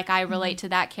seen, like I relate to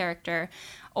that character.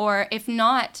 Or if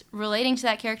not relating to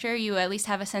that character, you at least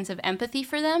have a sense of empathy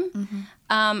for them.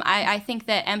 I think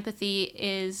that empathy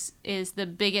is the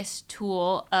biggest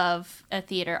tool of a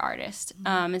theater artist,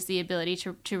 is the ability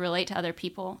to relate to other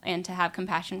people and to have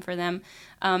compassion for them.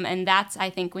 And that's, I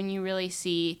think, when you really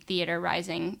see theater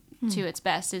rising to its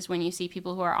best, is when you see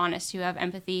people who are honest, who have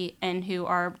empathy, and who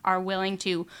are willing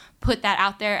to put that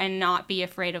out there and not be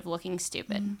afraid of looking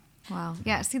stupid. Wow.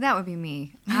 Yeah, see, that would be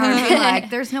me. I would be like,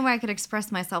 there's no way I could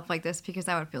express myself like this because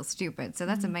I would feel stupid. So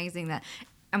that's amazing that,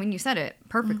 I mean, you said it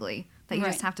perfectly, that you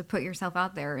just have to put yourself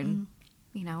out there and,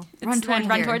 you know, run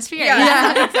towards fear.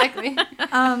 Yeah, exactly.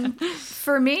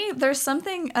 For me, there's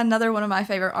something another one of my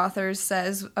favorite authors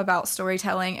says about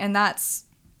storytelling, and that's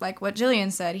like what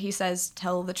Jillian said. He says,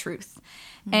 tell the truth.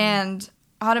 And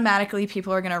automatically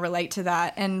people are going to relate to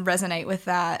that and resonate with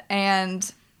that. And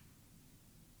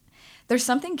there's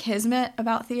something kismet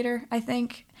about theater, I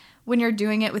think, when you're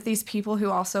doing it with these people who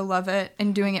also love it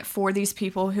and doing it for these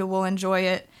people who will enjoy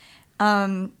it.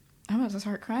 I'm about to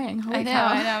start crying. Holy cow.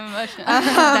 I know, I'm emotional.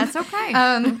 That's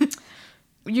okay.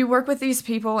 You work with these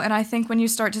people, and I think when you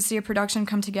start to see a production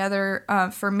come together,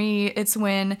 for me, it's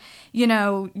when, you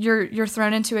know, you're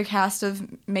thrown into a cast of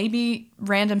maybe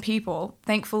random people.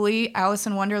 Thankfully, Alice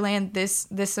in Wonderland this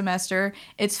semester,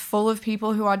 it's full of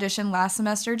people who auditioned last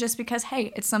semester just because,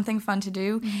 hey, it's something fun to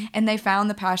do, and they found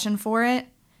the passion for it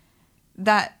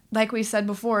that, like we said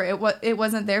before, it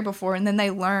wasn't there before, and then they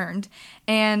learned.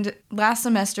 And last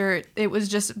semester, it was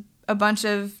just a bunch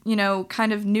of, you know,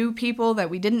 kind of new people that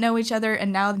we didn't know each other,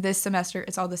 and now this semester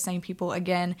it's all the same people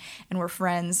again, and we're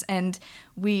friends, and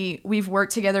we've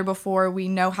worked together before. We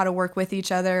know how to work with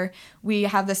each other. We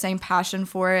have the same passion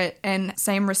for it and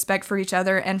same respect for each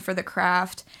other and for the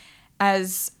craft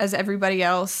as everybody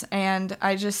else, and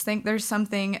I just think there's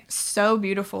something so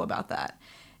beautiful about that.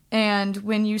 And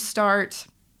when you start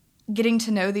getting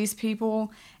to know these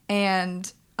people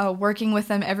and working with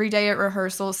them every day at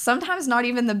rehearsals, sometimes not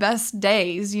even the best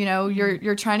days, you know,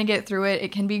 you're trying to get through it.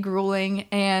 It can be grueling.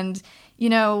 And, you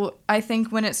know, I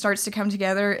think when it starts to come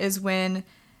together is when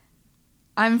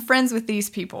I'm friends with these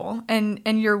people and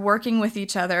you're working with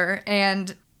each other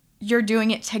and you're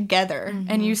doing it together,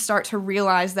 and you start to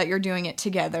realize that you're doing it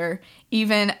together,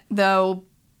 even though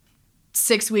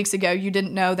 6 weeks ago you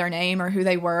didn't know their name or who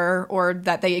they were or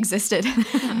that they existed.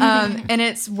 And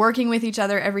it's working with each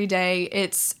other every day.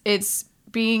 It's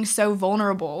being so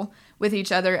vulnerable with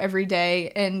each other every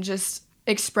day and just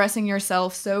expressing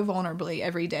yourself so vulnerably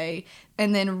every day,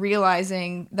 and then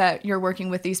realizing that you're working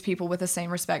with these people with the same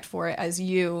respect for it as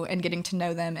you, and getting to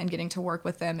know them and getting to work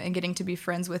with them and getting to be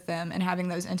friends with them and having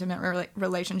those intimate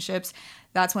relationships.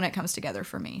 That's when it comes together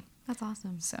for me. That's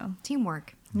awesome. So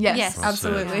teamwork. Yes,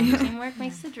 absolutely. Yeah. Teamwork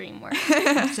makes the dream work.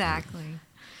 Exactly.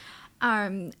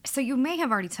 So you may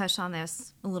have already touched on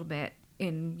this a little bit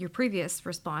in your previous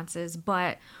responses,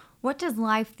 but what does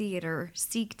live theater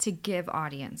seek to give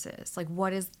audiences? Like,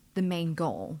 what is the main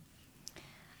goal?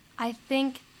 I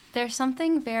think there's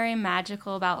something very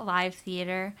magical about live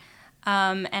theater,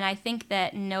 and I think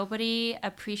that nobody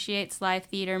appreciates live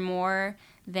theater more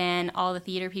than all the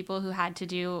theater people who had to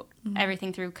do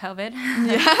everything through COVID.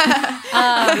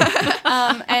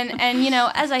 And you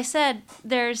know, as I said,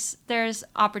 there's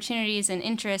opportunities and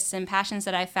interests and passions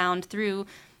that I found through,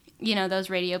 you know, those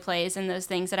radio plays and those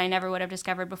things that I never would have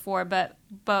discovered before. But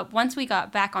once we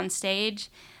got back on stage,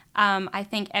 I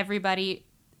think everybody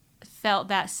felt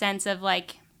that sense of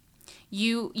like,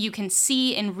 you can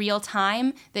see in real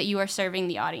time that you are serving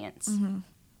the audience.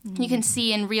 You can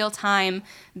see in real time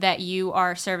that you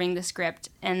are serving the script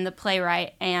and the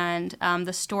playwright and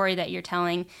the story that you're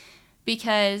telling,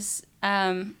 because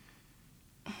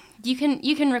you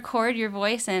can record your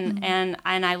voice and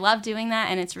I love doing that,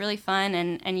 and it's really fun,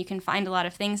 and you can find a lot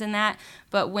of things in that.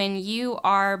 But when you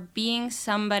are being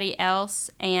somebody else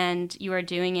and you are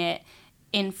doing it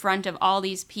in front of all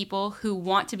these people who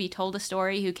want to be told a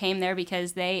story, who came there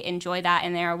because they enjoy that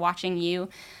and they are watching you,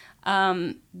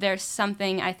 there's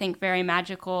something I think very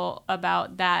magical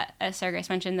about that, as Sarah Grace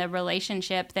mentioned, the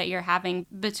relationship that you're having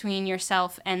between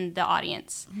yourself and the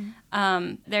audience.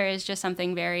 There is just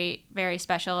something very, very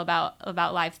special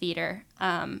about live theater,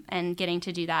 and getting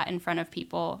to do that in front of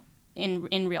people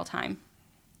in real time.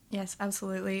 Yes,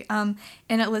 absolutely. In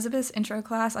Elizabeth's intro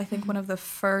class, I think one of the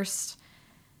first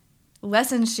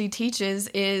lessons she teaches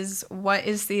is what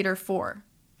is theater for?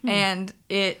 And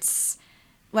it's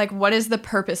like, what is the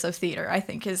purpose of theater, I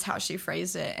think is how she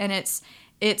phrased it. And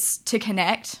it's to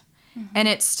connect. and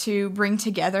it's to bring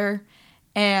together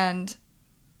and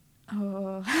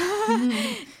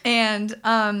and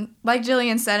like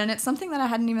Jillian said, and it's something that I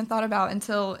hadn't even thought about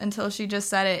until she just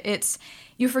said it, it's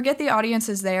you forget the audience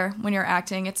is there when you're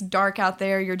acting. It's dark out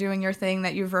there, you're doing your thing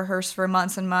that you've rehearsed for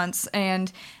months and months,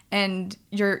 and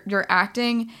you're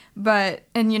acting,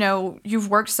 and you know, you've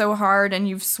worked so hard and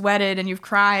you've sweated and you've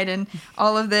cried and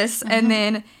all of this, and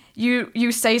then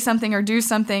you say something or do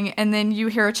something, and then you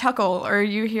hear a chuckle or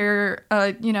you hear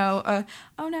oh no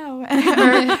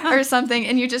or something,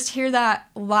 and you just hear that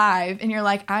live, and you're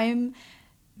like, I'm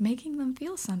making them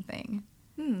feel something,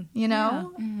 you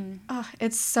know? Yeah. Mm-hmm. Oh,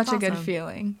 it's such a good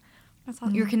feeling. That's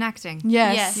awesome. You're connecting.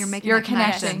 Yes. You're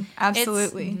connecting.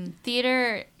 Absolutely.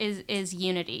 Theater is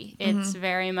unity. It's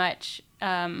very much,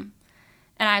 and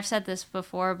I've said this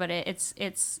before, but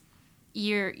it's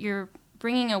you're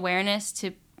bringing awareness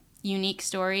to unique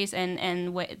stories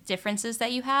and what differences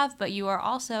that you have, but you are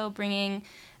also bringing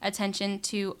attention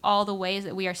to all the ways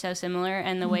that we are so similar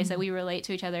and the ways that we relate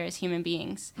to each other as human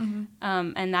beings.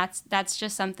 And that's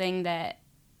just something that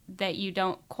you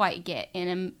don't quite get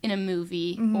in a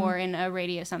movie or in a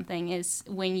radio something, is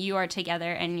when you are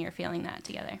together and you're feeling that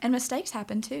together. And mistakes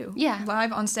happen too. Yeah.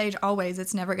 Live on stage, always,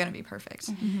 it's never going to be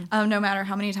perfect. No matter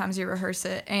how many times you rehearse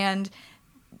it, and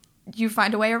you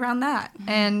find a way around that.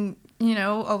 And you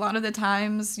know, a lot of the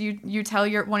times you tell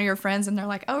one of your friends and they're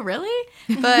like, oh, really?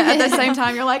 But at the same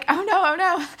time, you're like, oh,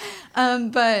 no.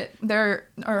 But there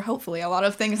are hopefully a lot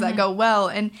of things that go well.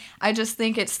 And I just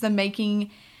think it's the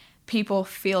making people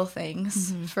feel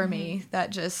things for me that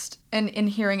just, and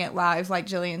hearing it live, like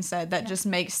Jillian said, that just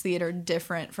makes theater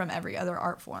different from every other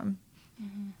art form.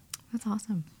 That's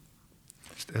awesome.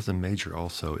 As a major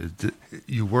also,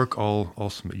 you work all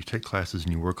you take classes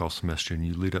and you work all semester and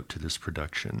you lead up to this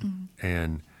production.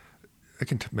 And I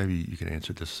can maybe you can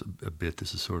answer this a bit.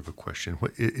 This is sort of a question.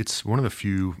 It's one of the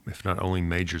few, if not only,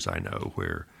 majors I know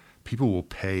where people will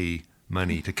pay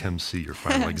money to come see your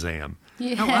final exam.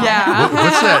 Yeah. Oh, wow.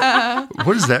 What's that?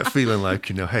 What is that feeling like?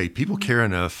 You know, hey, people care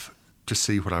enough to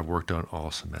see what I've worked on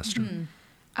all semester.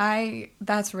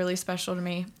 That's really special to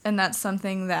me, and that's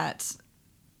something that.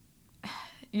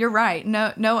 You're right.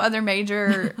 No other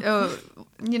major,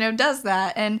 does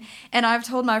that. And I've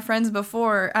told my friends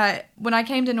before, when I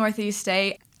came to Northeast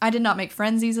State, I did not make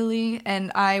friends easily, and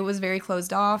I was very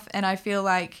closed off. And I feel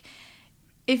like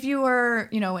if you were,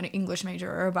 an English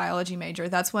major or a biology major,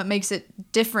 that's what makes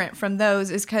it different from those,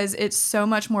 is because it's so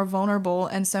much more vulnerable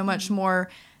and so much more.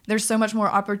 There's so much more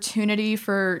opportunity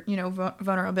for,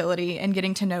 vulnerability and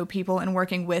getting to know people and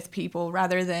working with people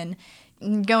rather than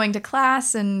going to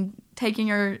class and taking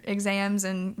your exams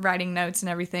and writing notes and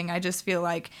everything. I just feel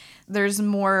like there's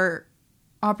more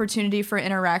opportunity for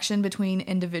interaction between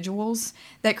individuals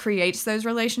that creates those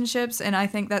relationships. And I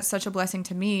think that's such a blessing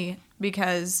to me,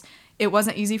 because it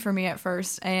wasn't easy for me at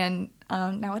first, and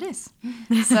now it is.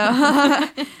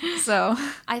 So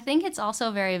I think it's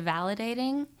also very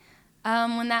validating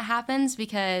when that happens,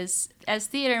 because as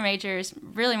theater majors,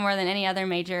 really more than any other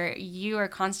major, you are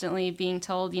constantly being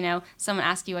told, someone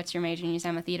asks you what's your major and you say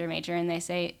I'm a theater major, and they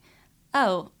say,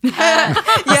 oh, so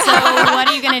what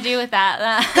are you going to do with that?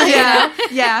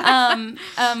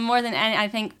 More than any, I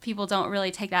think people don't really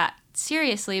take that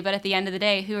seriously, but at the end of the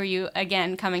day, who are you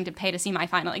again coming to pay to see my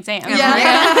final exam?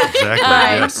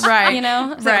 Exactly.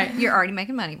 Right. So you're already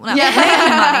making money. Well, not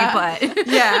making money,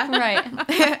 but right.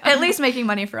 At least making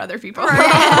money for other people.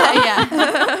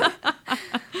 Yeah.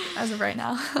 As of right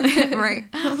now. Right.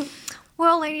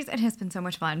 Well, ladies, it has been so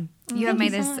much fun. You have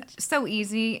made this so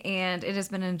easy, and it has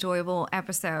been an enjoyable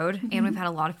episode, and we've had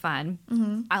a lot of fun.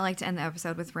 I like to end the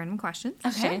episode with random questions.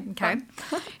 Okay.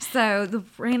 So the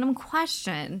random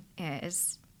question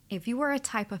is, if you were a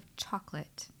type of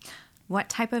chocolate, what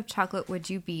type of chocolate would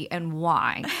you be and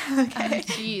why? Okay.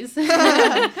 Jeez.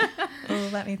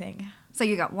 Let me think. So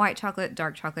you got white chocolate,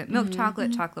 dark chocolate, milk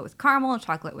chocolate, chocolate with caramel,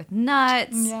 chocolate with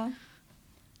nuts. Yeah.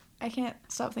 I can't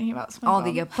stop thinking about SpongeBob. All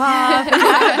the above.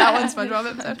 That one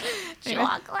SpongeBob episode.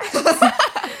 Chocolate.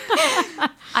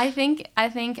 I think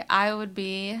I would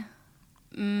be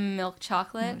milk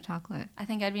chocolate. Milk chocolate. I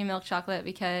think I'd be milk chocolate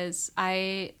because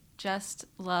I just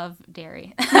love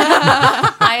dairy.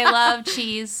 I love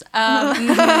cheese.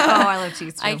 I love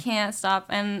cheese too. I can't stop,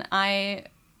 and I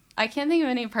I can't think of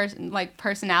any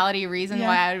personality reason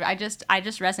why I just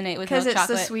resonate with milk chocolate. Because it's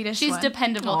the Swedish She's one.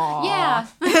 dependable. Aww. Yeah.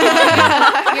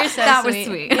 You're so That sweet. was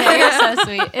sweet. Yeah, you're so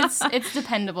sweet. It's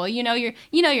dependable. You're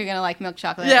gonna like milk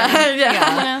chocolate. Yeah. You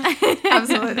know?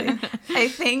 Absolutely. I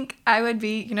think I would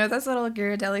be, those little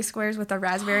Ghirardelli squares with the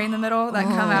raspberry in the middle that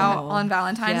come out on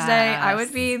Valentine's Day. I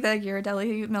would be the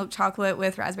Ghirardelli milk chocolate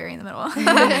with raspberry in the middle.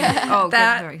 Oh,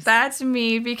 good choice. That's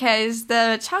me, because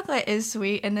the chocolate is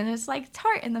sweet and then it's like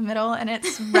tart in the middle and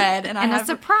it's red and a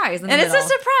surprise in the middle. It's a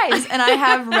surprise and I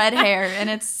have red hair and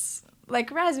it's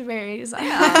like raspberries. I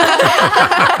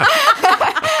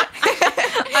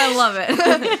love it.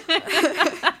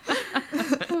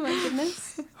 Oh my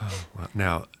goodness. Well,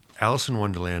 now, Alice in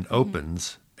Wonderland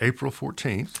opens April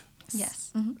 14th.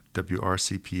 Yes.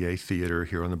 WRCPA Theater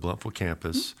here on the Blumpville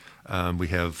campus. We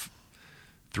have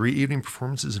 3 evening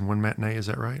performances and 1 matinee. Is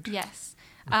that right? Yes.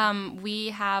 We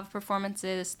have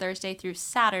performances Thursday through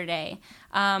Saturday.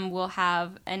 We'll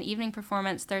have an evening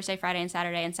performance Thursday, Friday, and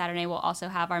Saturday we'll also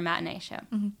have our matinee show.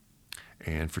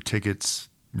 And for tickets,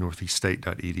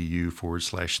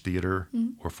 northeaststate.edu/theater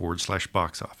or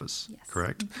 /box office. Yes.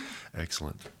 Correct?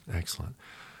 Excellent.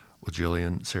 Well,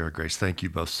 Jillian, Sarah, Grace, thank you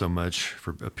both so much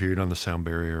for appearing on the Sound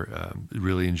Barrier.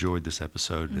 Really enjoyed this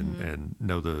episode and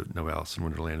know Alice in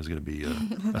Wonderland is going to be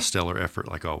a stellar effort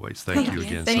like always. Thank you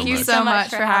again Thank so you much. so much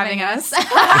for having us.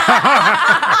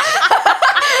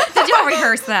 Did y'all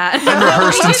rehearse that?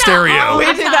 Unrehearsed in stereo. We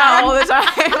do that all the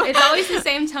time. It's always the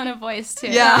same tone of voice, too.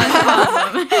 Yeah.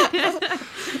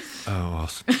 Oh,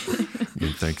 awesome.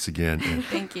 Again, thanks again. And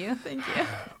Thank you.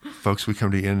 folks, we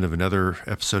come to the end of another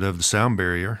episode of The Sound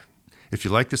Barrier. If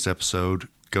you like this episode,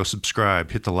 go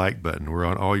subscribe, hit the like button. We're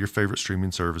on all your favorite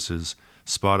streaming services,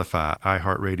 Spotify,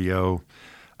 iHeartRadio,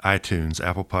 iTunes,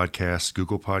 Apple Podcasts,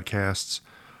 Google Podcasts,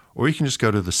 or you can just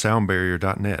go to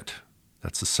thesoundbarrier.net.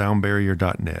 That's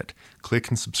thesoundbarrier.net. Click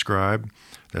and subscribe.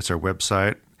 That's our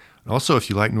website. Also, if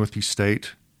you like Northeast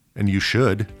State, and you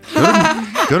should,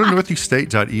 go to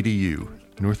northeaststate.edu.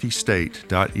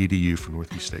 northeaststate.edu for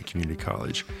Northeast State Community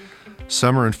College.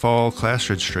 Summer and fall class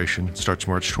registration starts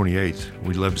March 28th.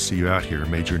 We'd love to see you out here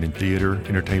majoring in theater,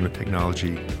 entertainment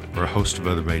technology, or a host of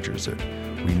other majors that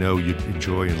we know you'd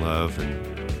enjoy and love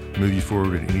and move you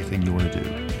forward in anything you want to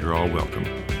do. You're all welcome.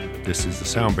 This is The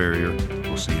Sound Barrier.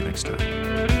 We'll see you next time.